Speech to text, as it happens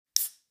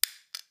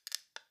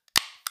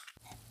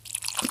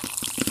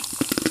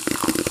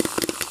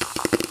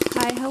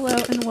Hi, hello,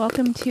 and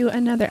welcome to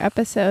another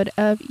episode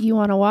of You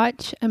Wanna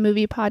Watch, a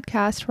movie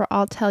podcast where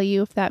I'll tell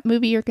you if that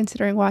movie you're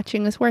considering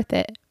watching is worth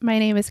it. My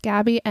name is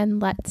Gabby, and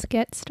let's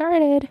get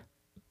started.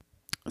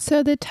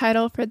 So the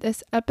title for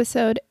this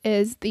episode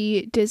is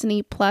the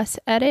Disney Plus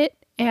edit,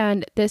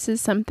 and this is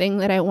something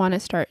that I want to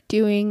start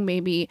doing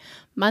maybe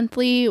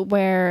monthly,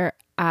 where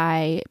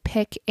I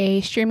pick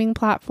a streaming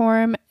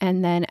platform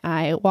and then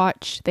I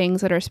watch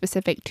things that are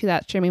specific to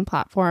that streaming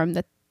platform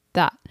that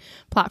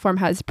platform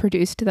has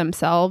produced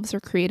themselves or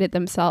created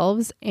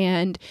themselves,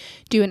 and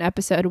do an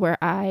episode where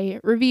I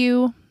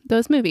review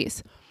those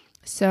movies.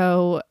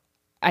 So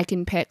I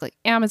can pick like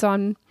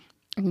Amazon,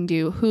 I can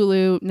do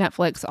Hulu,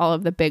 Netflix, all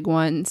of the big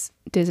ones.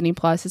 Disney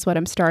Plus is what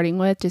I'm starting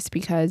with just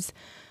because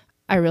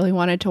I really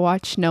wanted to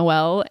watch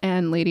Noelle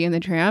and Lady and the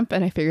Tramp,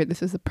 and I figured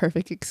this was the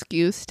perfect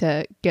excuse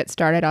to get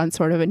started on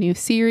sort of a new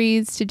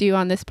series to do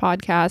on this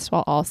podcast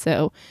while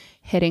also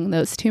hitting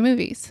those two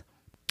movies.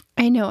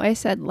 I know I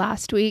said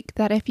last week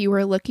that if you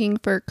were looking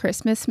for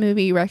Christmas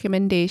movie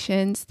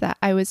recommendations that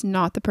I was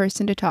not the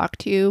person to talk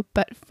to,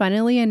 but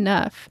funnily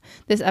enough,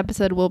 this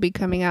episode will be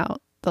coming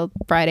out the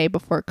Friday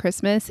before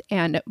Christmas,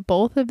 and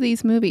both of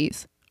these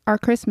movies are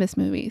Christmas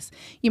movies.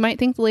 You might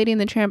think The Lady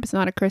and the Tramp is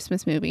not a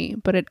Christmas movie,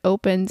 but it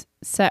opens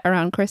set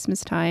around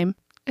Christmas time.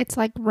 It's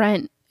like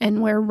Rent,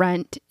 and where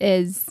Rent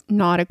is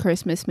not a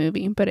Christmas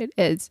movie, but it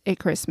is a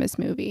Christmas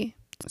movie.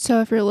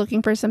 So if you're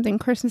looking for something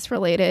Christmas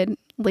related,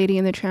 Lady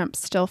and the Tramp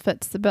still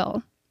fits the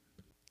bill.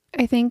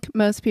 I think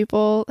most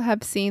people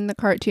have seen the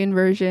cartoon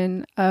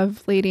version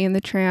of Lady and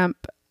the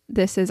Tramp.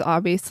 This is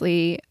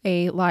obviously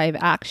a live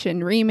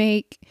action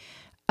remake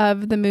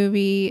of the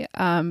movie,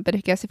 but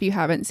I guess if you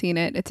haven't seen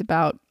it, it's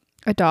about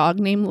a dog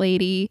named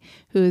Lady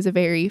who is a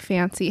very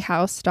fancy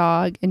house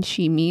dog, and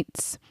she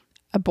meets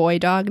a boy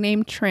dog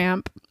named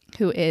Tramp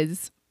who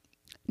is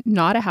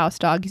not a house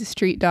dog. He's a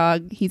street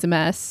dog. He's a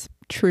mess,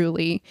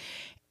 truly.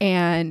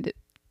 And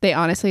they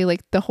honestly,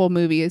 like, the whole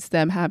movie is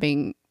them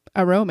having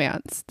a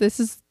romance.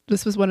 This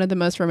was one of the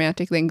most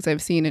romantic things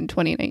I've seen in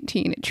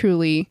 2019. It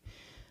truly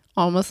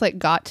almost like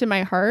got to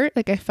my heart.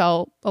 Like, I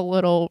felt a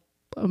little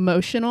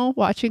emotional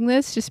watching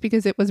this just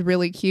because it was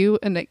really cute,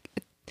 and like,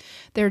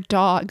 they're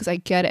dogs, I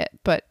get it,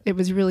 but it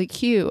was really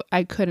cute.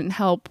 I couldn't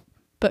help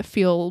but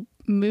feel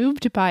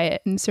moved by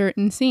it in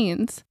certain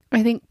scenes.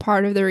 I think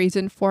part of the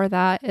reason for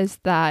that is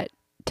that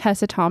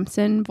Tessa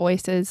Thompson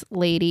voices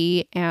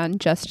Lady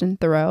and Justin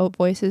Theroux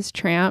voices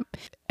Tramp,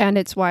 and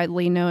it's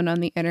widely known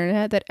on the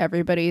internet that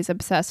everybody's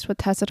obsessed with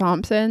Tessa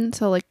Thompson.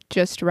 So like,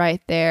 just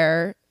right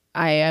there,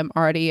 I am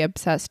already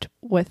obsessed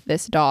with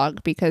this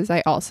dog because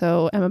I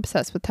also am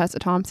obsessed with Tessa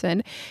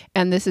Thompson,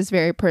 and this is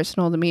very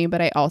personal to me,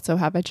 but I also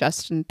have a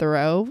Justin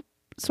Theroux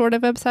sort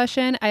of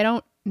obsession. I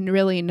don't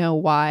really know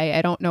why.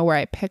 I don't know where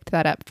I picked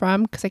that up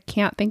from because I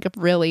can't think of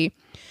really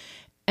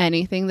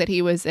anything that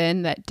he was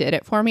in that did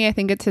it for me. I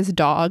think it's his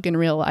dog in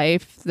real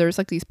life. There's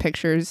like these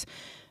pictures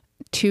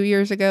 2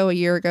 years ago, a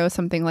year ago,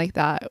 something like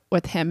that,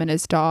 with him and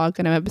his dog,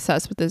 and I'm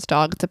obsessed with his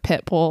dog. It's a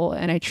pit bull,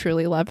 and I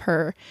truly love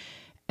her.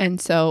 And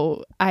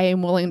so I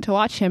am willing to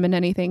watch him in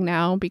anything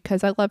now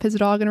because I love his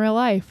dog in real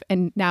life,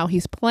 and now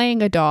he's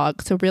playing a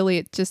dog. So really,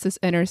 it's just this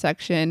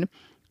intersection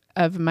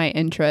of my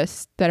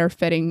interests that are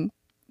fitting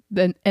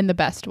in the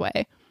best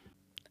way.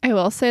 I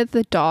will say that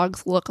the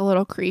dogs look a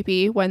little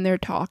creepy when they're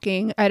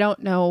talking. I don't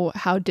know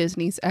how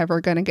Disney's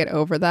ever going to get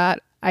over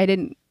that. I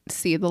didn't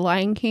see The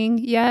Lion King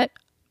yet,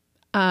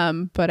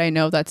 but I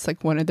know that's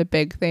like one of the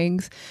big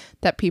things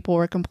that people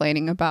were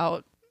complaining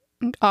about.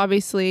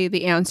 Obviously,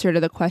 the answer to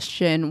the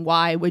question,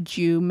 why would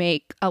you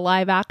make a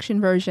live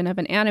action version of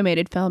an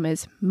animated film,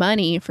 is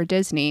money for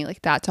Disney.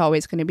 Like, that's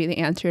always going to be the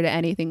answer to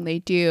anything they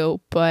do.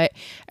 But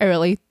I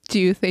really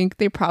do think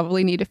they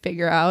probably need to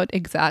figure out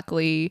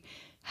exactly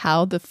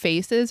how the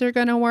faces are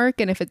going to work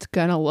and if it's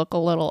going to look a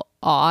little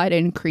odd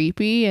and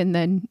creepy, and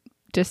then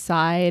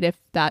decide if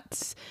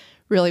that's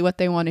really what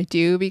they want to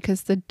do.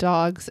 Because the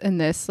dogs in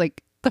this,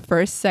 like, the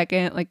first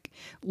second, like,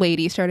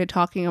 Lady started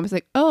talking, I was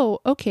like, oh,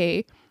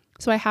 okay.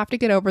 So I have to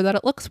get over that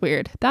it looks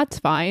weird. That's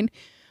fine.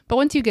 But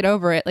once you get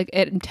over it, like,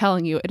 I'm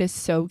telling you, it is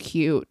so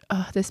cute.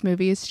 This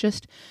movie is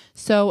just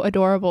so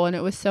adorable. And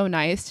it was so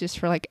nice just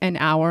for like an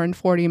hour and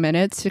 40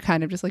 minutes to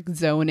kind of just like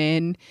zone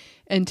in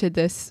into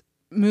this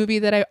movie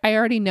that I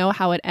already know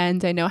how it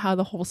ends. I know how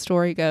the whole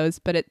story goes,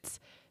 but it's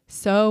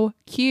so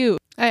cute.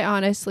 I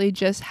honestly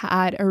just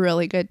had a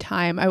really good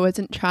time. I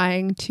wasn't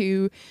trying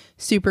to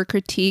super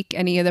critique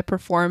any of the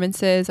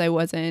performances. I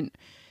wasn't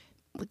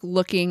like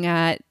looking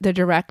at the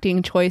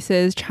directing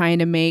choices, trying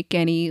to make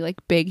any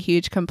like big,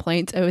 huge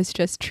complaints. I was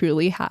just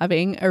truly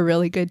having a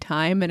really good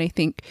time. And I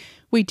think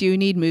we do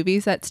need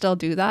movies that still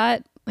do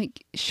that.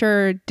 Like,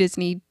 sure,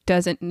 Disney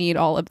doesn't need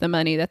all of the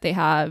money that they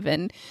have,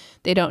 and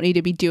they don't need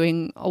to be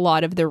doing a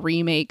lot of the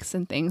remakes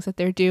and things that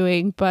they're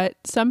doing, but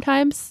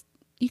sometimes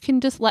you can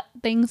just let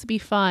things be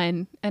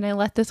fun, and I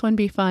let this one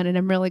be fun, and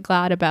I'm really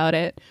glad about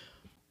it.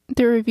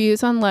 The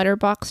reviews on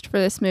Letterboxd for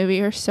this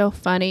movie are so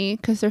funny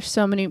because there's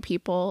so many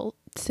people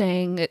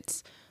saying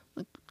it's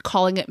like,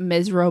 calling it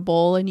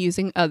miserable and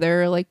using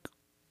other like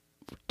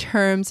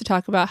terms to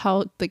talk about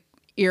how like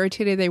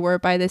irritated they were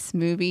by this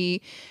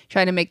movie,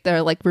 trying to make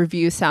their like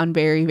reviews sound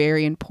very,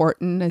 very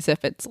important, as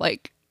if it's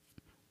like,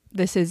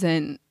 this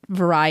isn't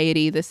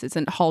Variety, this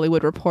isn't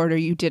Hollywood Reporter.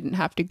 You didn't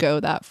have to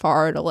go that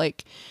far to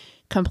like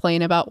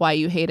complain about why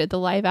you hated the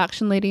live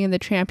action Lady and the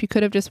Tramp. You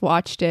could have just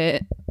watched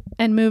it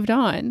and moved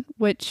on,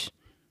 which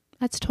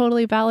that's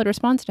totally valid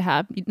response to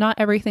have. Not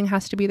everything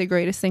has to be the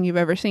greatest thing you've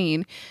ever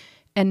seen,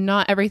 and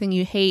not everything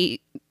you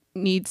hate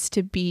needs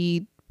to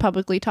be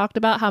publicly talked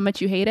about how much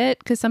you hate it,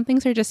 because some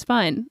things are just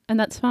fun, and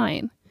that's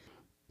fine.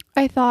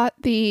 I thought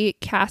the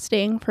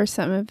casting for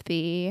some of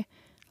the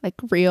like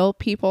real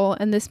people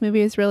in this movie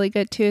is really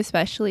good too,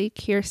 especially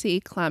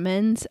Kiersey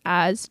Clemons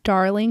as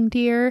Darling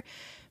Dear,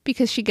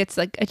 because she gets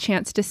like a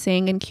chance to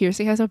sing, and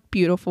Kiersey has a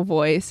beautiful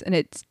voice, and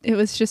it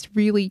was just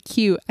really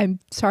cute. I'm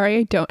sorry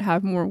I don't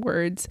have more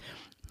words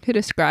to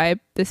describe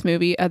this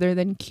movie other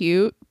than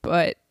cute,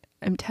 but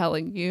I'm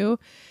telling you,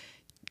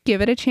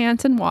 give it a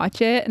chance and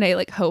watch it, and I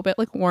like hope it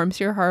like warms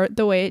your heart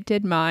the way it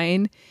did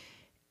mine,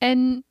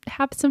 and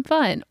have some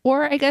fun.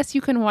 Or I guess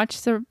you can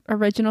watch the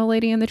original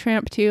Lady and the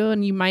Tramp too,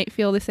 and you might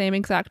feel the same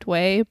exact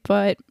way,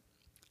 but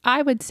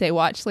I would say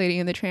watch Lady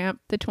and the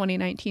Tramp, the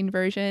 2019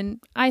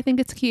 version. I think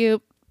it's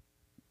cute.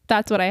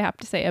 That's what I have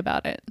to say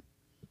about it.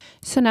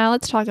 So now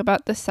let's talk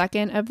about the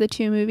second of the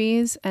two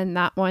movies, and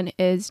that one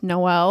is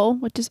Noelle,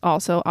 which is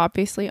also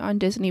obviously on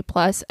Disney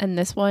Plus, and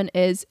this one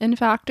is in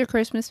fact a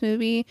Christmas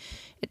movie.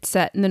 It's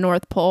set in the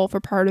North Pole for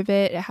part of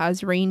it. It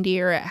has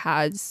reindeer, it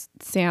has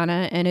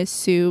Santa in his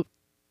suit,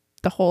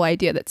 the whole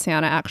idea that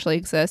Santa actually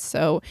exists.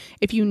 So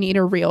if you need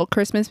a real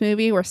Christmas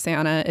movie where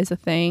Santa is a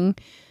thing,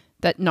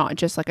 that not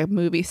just like a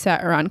movie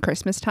set around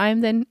Christmas time,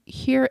 then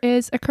here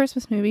is a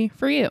Christmas movie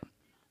for you.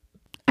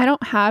 I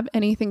don't have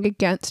anything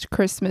against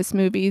Christmas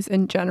movies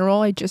in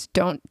general. I just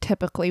don't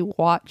typically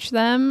watch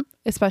them,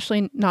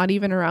 especially not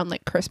even around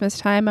like Christmas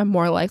time. I'm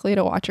more likely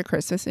to watch a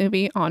Christmas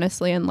movie,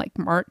 honestly, in like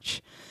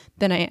March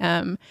than I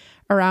am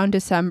around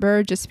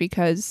December, just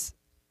because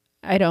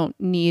I don't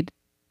need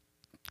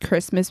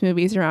Christmas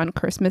movies around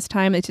Christmas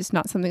time. It's just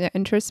not something that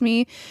interests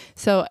me.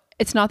 So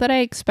it's not that I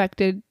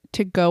expected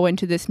to go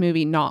into this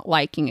movie not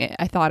liking it.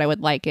 I thought I would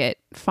like it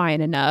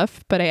fine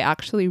enough, but I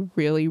actually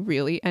really,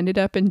 really ended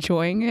up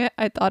enjoying it.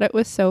 I thought it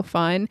was so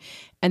fun.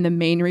 And the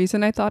main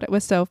reason I thought it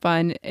was so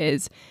fun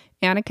is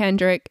Anna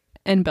Kendrick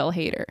and Bill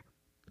Hader.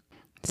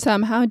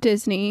 Somehow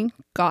Disney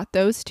got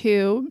those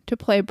two to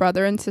play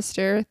brother and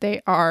sister.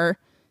 They are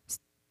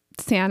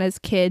Santa's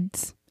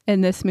kids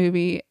in this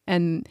movie,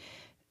 and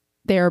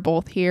they're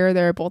both here.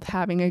 They're both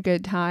having a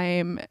good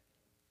time.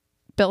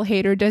 Bill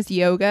Hader does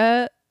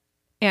yoga.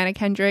 Anna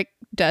Kendrick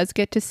does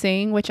get to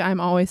sing, which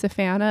I'm always a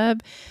fan of.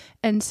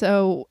 And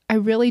so I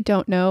really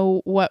don't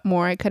know what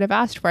more I could have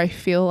asked for. I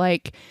feel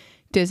like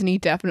Disney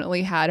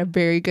definitely had a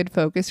very good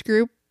focus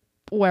group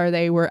where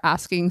they were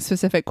asking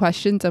specific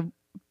questions of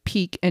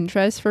peak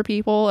interest for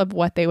people of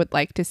what they would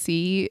like to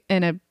see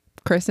in a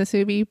Christmas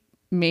movie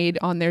made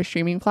on their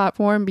streaming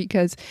platform,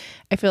 because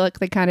I feel like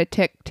they kind of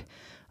ticked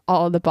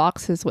all of the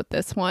boxes with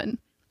this one.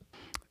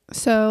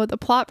 So the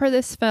plot for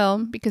this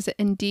film, because it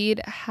indeed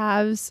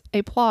has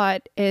a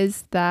plot,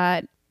 is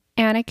that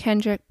Anna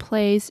Kendrick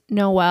plays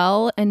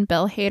Noelle and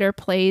Bill Hader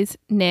plays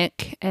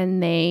Nick,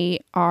 and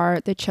they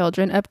are the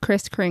children of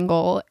Kris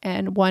Kringle.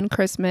 And one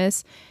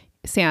Christmas,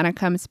 Santa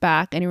comes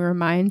back and he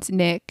reminds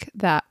Nick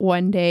that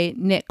one day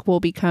Nick will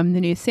become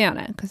the new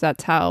Santa, because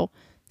that's how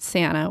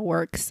Santa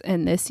works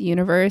in this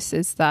universe,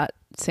 is that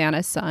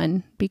Santa's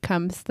son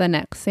becomes the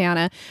next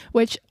Santa,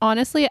 which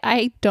honestly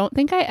I don't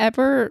think I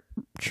ever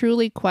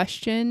truly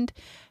questioned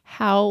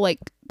how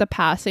like the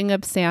passing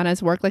of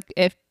Santa's work. Like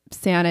if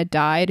Santa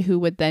died, who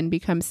would then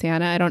become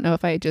Santa? I don't know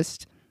if I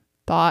just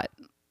thought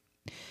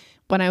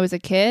when I was a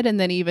kid, and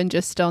then even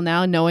just still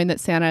now, knowing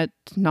that Santa's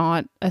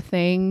not a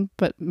thing,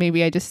 but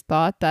maybe I just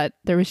thought that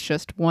there was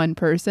just one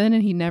person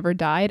and he never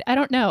died. I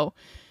don't know.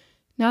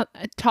 Now,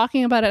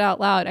 talking about it out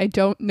loud, I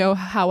don't know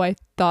how I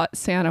thought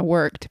Santa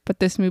worked,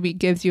 but this movie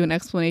gives you an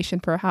explanation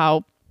for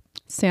how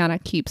Santa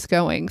keeps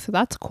going. So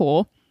that's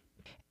cool.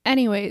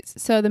 Anyways,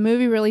 so the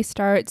movie really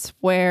starts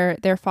where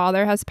their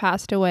father has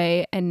passed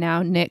away, and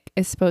now Nick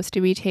is supposed to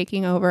be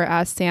taking over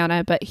as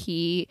Santa, but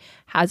he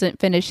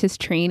hasn't finished his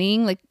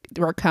training. Like,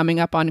 we're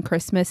coming up on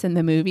Christmas in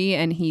the movie,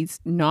 and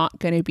he's not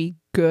going to be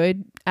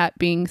good at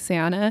being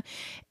Santa.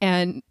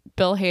 And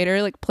Bill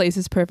Hader like plays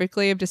this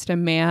perfectly, of just a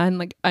man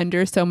like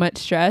under so much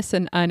stress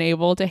and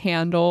unable to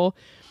handle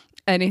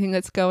anything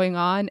that's going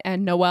on.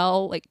 And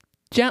Noelle like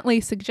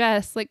gently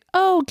suggests like,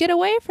 oh, get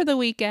away for the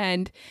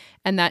weekend.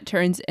 And that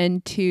turns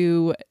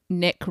into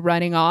Nick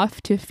running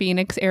off to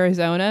Phoenix,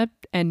 Arizona,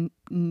 and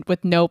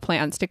with no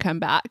plans to come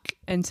back.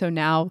 And so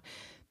now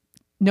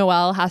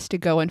Noelle has to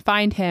go and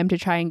find him to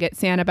try and get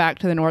Santa back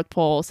to the North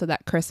Pole so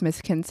that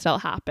Christmas can still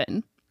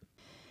happen.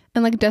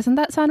 And like, doesn't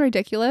that sound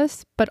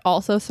ridiculous, but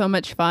also so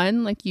much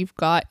fun? Like, you've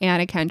got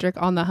Anna Kendrick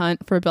on the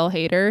hunt for Bill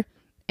Hader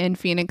in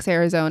Phoenix,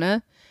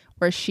 Arizona,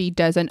 where she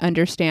doesn't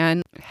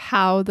understand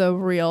how the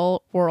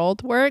real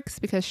world works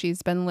because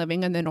she's been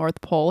living in the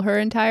North Pole her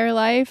entire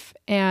life.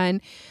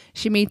 And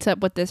she meets up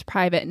with this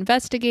private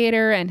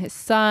investigator and his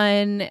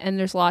son. And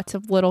there's lots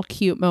of little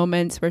cute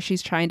moments where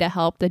she's trying to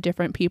help the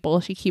different people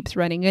she keeps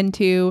running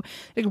into.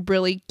 Like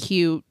really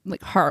cute,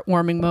 like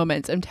heartwarming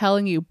moments. I'm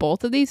telling you,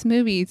 both of these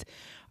movies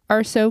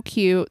are so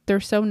cute. They're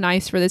so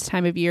nice for this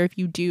time of year if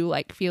you do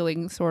like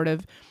feeling sort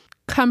of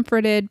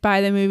comforted by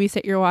the movies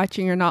that you're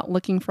watching. You're not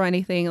looking for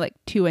anything like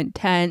too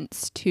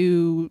intense,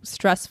 too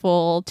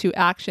stressful, too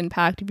action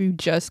packed. If you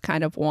just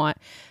kind of want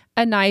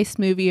a nice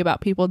movie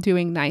about people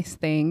doing nice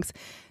things,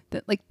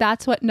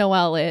 that's what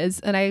Noelle is,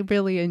 and I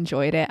really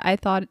enjoyed it. I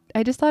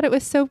just thought it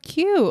was so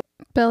cute.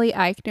 Billy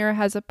Eichner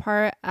has a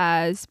part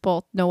as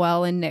both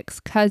Noelle and Nick's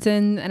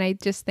cousin, and I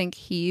just think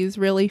he's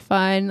really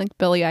fun. Like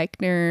Billy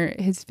Eichner,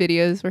 his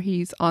videos where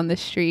he's on the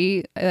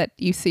street that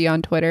you see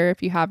on Twitter,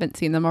 if you haven't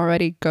seen them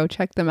already, go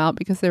check them out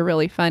because they're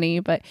really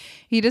funny. But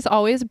he just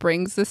always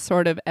brings this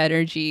sort of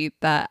energy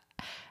that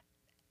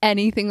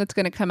anything that's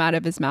going to come out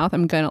of his mouth,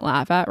 I'm going to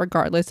laugh at,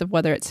 regardless of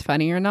whether it's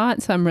funny or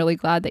not. So I'm really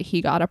glad that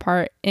he got a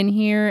part in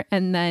here.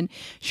 And then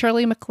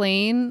Shirley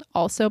MacLaine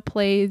also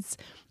plays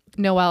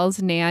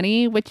Noelle's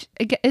nanny, which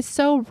is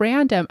so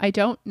random. I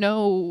don't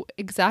know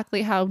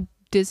exactly how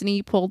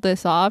Disney pulled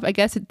this off. I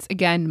guess it's,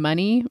 again,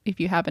 money. If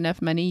you have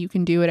enough money, you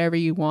can do whatever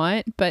you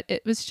want. But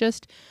it was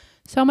just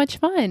so much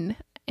fun.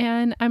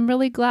 And I'm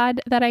really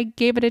glad that I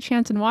gave it a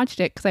chance and watched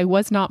it because I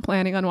was not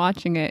planning on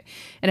watching it.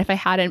 And if I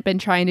hadn't been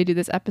trying to do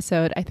this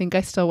episode, I think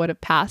I still would have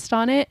passed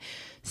on it.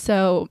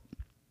 So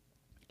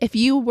if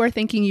you were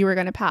thinking you were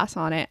going to pass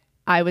on it,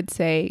 I would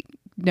say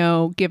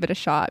no, give it a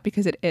shot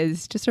because it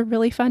is just a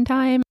really fun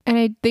time. And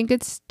I think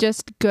it's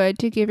just good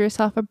to give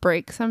yourself a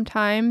break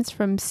sometimes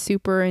from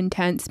super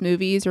intense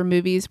movies or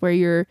movies where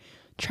you're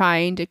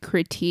trying to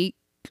critique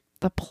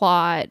the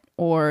plot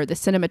or the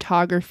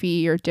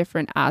cinematography or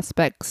different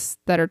aspects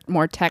that are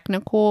more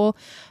technical.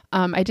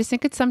 I just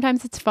think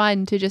sometimes it's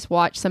fun to just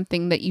watch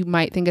something that you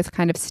might think is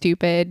kind of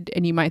stupid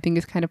and you might think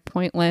is kind of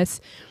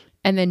pointless,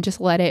 and then just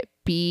let it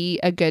be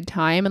a good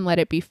time and let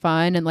it be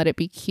fun and let it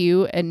be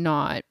cute and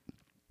not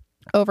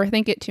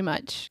overthink it too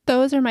much.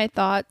 Those are my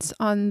thoughts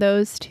on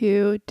those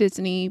two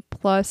Disney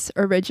Plus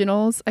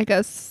originals, I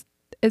guess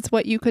is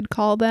what you could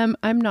call them.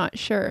 I'm not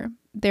sure.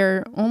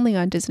 They're only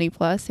on Disney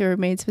Plus. They were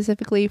made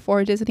specifically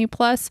for Disney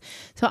Plus.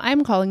 So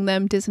I'm calling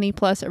them Disney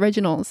Plus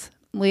originals.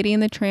 Lady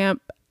and the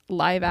Tramp,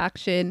 live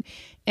action,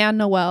 and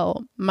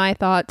Noelle. My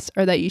thoughts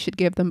are that you should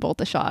give them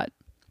both a shot.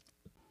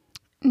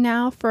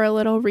 Now for a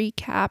little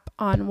recap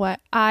on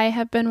what I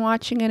have been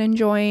watching and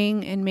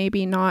enjoying and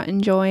maybe not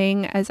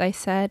enjoying. As I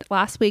said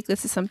last week,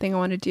 this is something I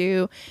want to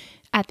do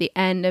at the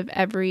end of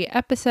every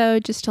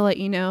episode just to let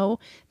you know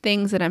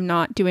things that I'm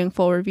not doing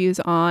full reviews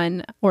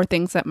on or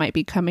things that might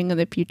be coming in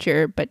the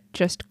future, but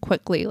just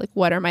quickly, like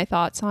what are my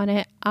thoughts on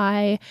it?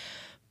 I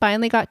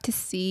finally got to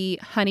see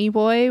Honey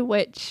Boy,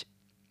 which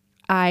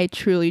I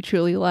truly,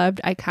 truly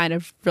loved. I kind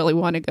of really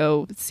want to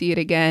go see it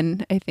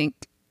again. I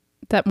think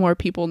that more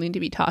people need to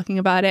be talking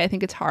about it. I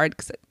think it's hard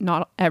because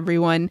not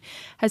everyone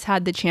has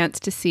had the chance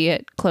to see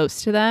it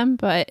close to them,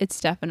 but it's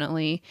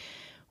definitely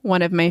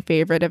one of my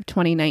favorite of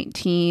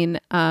 2019.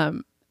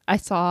 I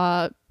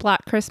saw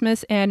Black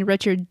Christmas and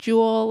Richard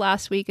Jewell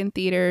last week in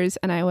theaters,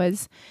 and I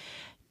was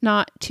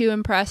not too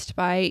impressed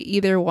by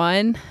either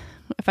one.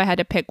 If I had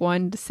to pick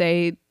one to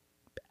say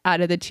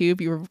out of the two,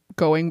 if you were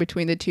going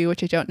between the two,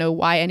 which I don't know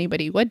why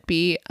anybody would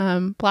be,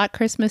 Black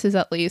Christmas is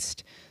at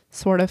least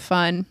sort of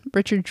fun.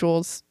 Richard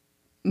Jewell's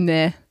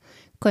meh.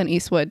 Clint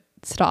Eastwood,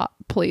 stop,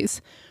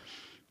 please.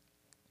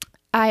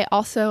 I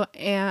also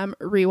am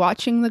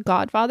rewatching the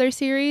Godfather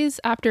series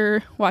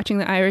after watching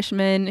The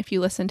Irishman. If you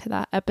listen to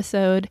that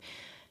episode,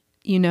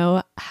 you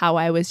know how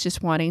I was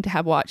just wanting to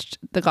have watched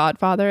The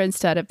Godfather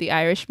instead of The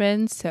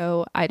Irishman.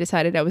 So I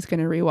decided I was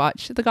going to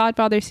rewatch the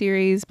Godfather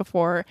series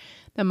before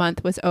the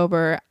month was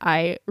over.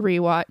 I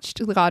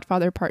rewatched The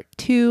Godfather Part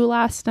 2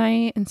 last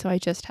night, and so I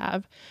just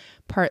have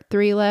Part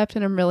 3 left,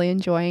 and I'm really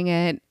enjoying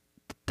it.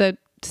 The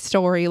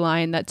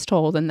storyline that's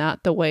told and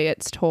the way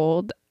it's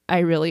told, I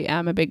really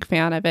am a big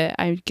fan of it.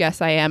 I guess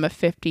I am a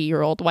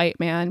 50-year-old white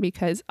man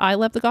because I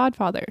love The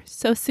Godfather,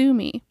 so sue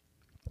me.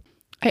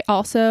 I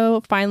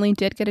also finally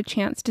did get a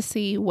chance to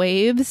see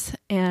Waves,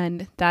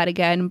 and that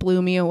again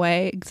blew me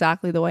away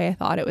exactly the way I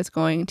thought it was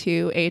going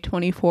to.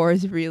 A24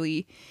 is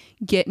really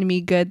getting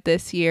me good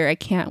this year. I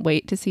can't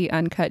wait to see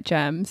Uncut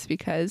Gems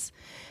because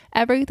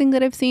everything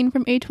that I've seen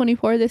from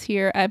A24 this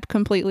year I've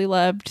completely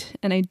loved,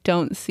 and I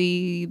don't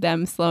see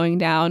them slowing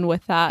down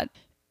with that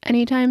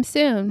anytime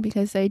soon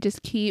because they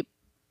just keep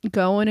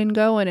going and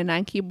going, and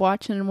I keep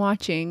watching and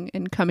watching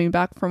and coming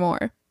back for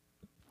more.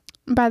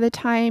 By the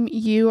time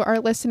you are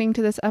listening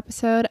to this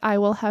episode, I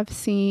will have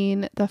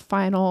seen the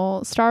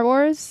final Star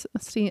Wars.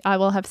 I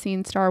will have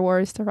seen Star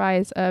Wars: The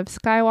Rise of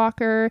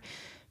Skywalker,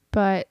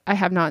 but I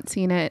have not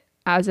seen it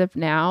as of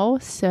now,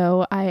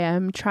 so I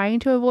am trying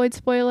to avoid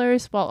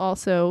spoilers while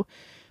also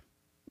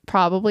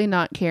probably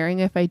not caring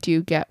if I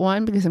do get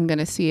one because I'm going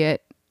to see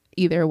it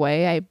either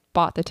way. I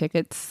bought the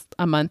tickets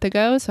a month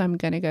ago, so I'm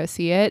going to go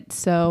see it.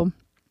 So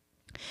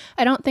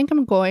I don't think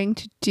I'm going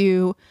to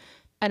do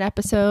an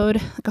episode,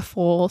 like a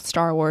full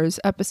Star Wars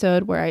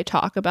episode where I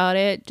talk about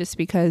it, just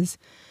because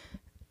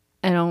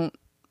I'm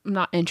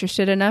not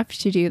interested enough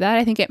to do that.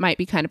 I think it might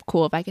be kind of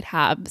cool if I could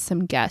have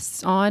some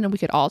guests on and we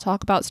could all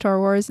talk about Star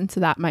Wars. And so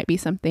that might be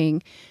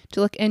something to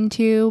look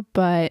into.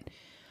 But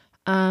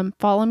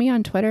follow me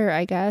on Twitter,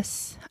 I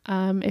guess.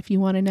 If you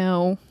want to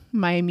know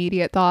my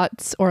immediate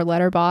thoughts, or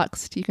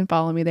Letterboxd, you can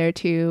follow me there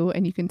too.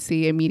 And you can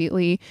see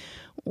immediately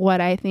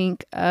what I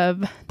think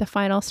of the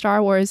final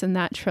Star Wars in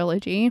that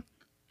trilogy.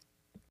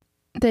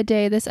 The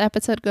day this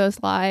episode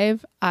goes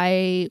live,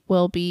 I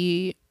will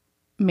be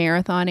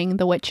marathoning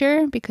The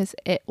Witcher because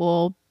it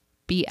will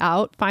be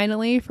out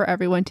finally for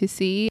everyone to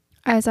see.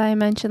 As I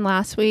mentioned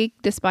last week,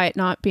 despite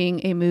not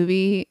being a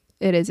movie,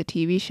 it is a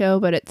TV show,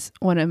 but it's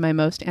one of my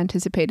most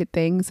anticipated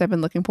things. I've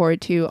been looking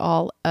forward to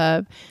all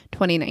of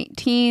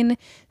 2019,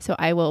 so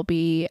I will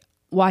be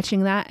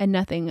watching that and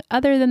nothing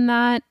other than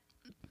that.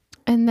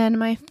 And then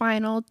my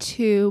final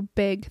two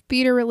big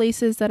theater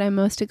releases that I'm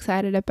most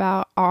excited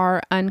about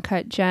are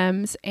Uncut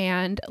Gems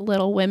and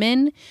Little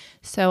Women.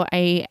 So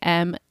I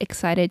am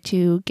excited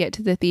to get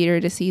to the theater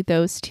to see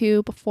those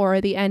two before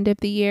the end of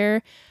the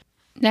year.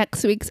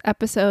 Next week's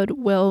episode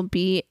will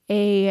be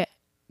a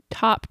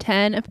top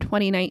 10 of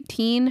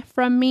 2019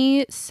 from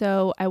me.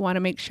 So I want to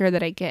make sure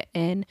that I get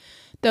in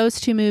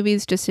those two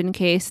movies just in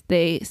case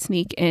they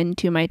sneak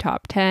into my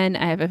top 10.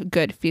 I have a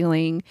good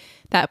feeling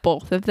that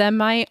both of them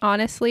might.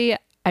 Honestly,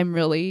 I'm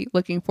really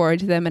looking forward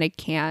to them and I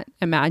can't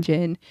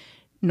imagine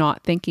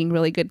not thinking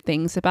really good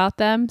things about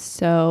them.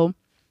 So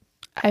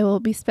I will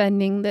be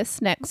spending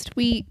this next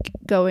week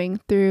going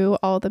through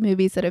all the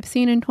movies that I've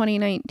seen in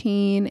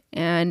 2019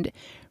 and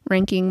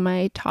ranking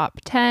my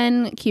top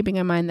 10, keeping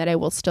in mind that I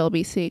will still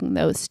be seeing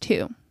those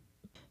too.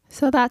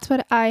 So that's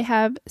what I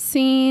have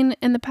seen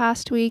in the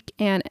past week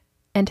and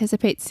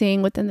anticipate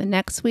seeing within the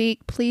next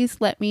week. Please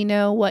let me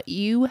know what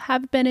you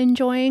have been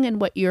enjoying and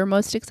what you're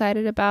most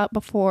excited about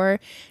before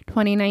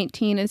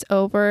 2019 is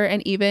over,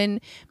 and even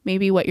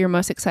maybe what you're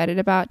most excited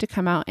about to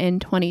come out in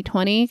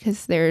 2020,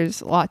 because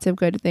there's lots of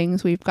good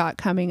things we've got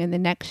coming in the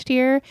next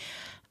year.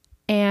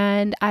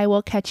 And I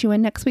will catch you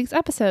in next week's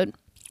episode.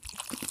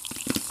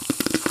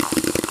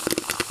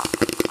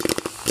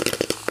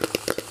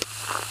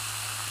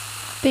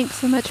 Thanks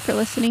so much for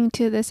listening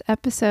to this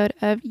episode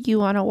of You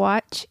Wanna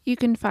Watch. You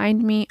can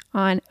find me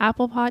on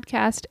Apple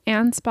Podcast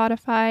and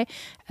Spotify,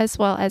 as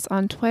well as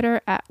on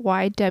Twitter at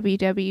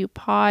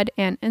YWWPod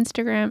and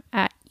Instagram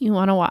at You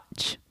Wanna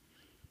Watch.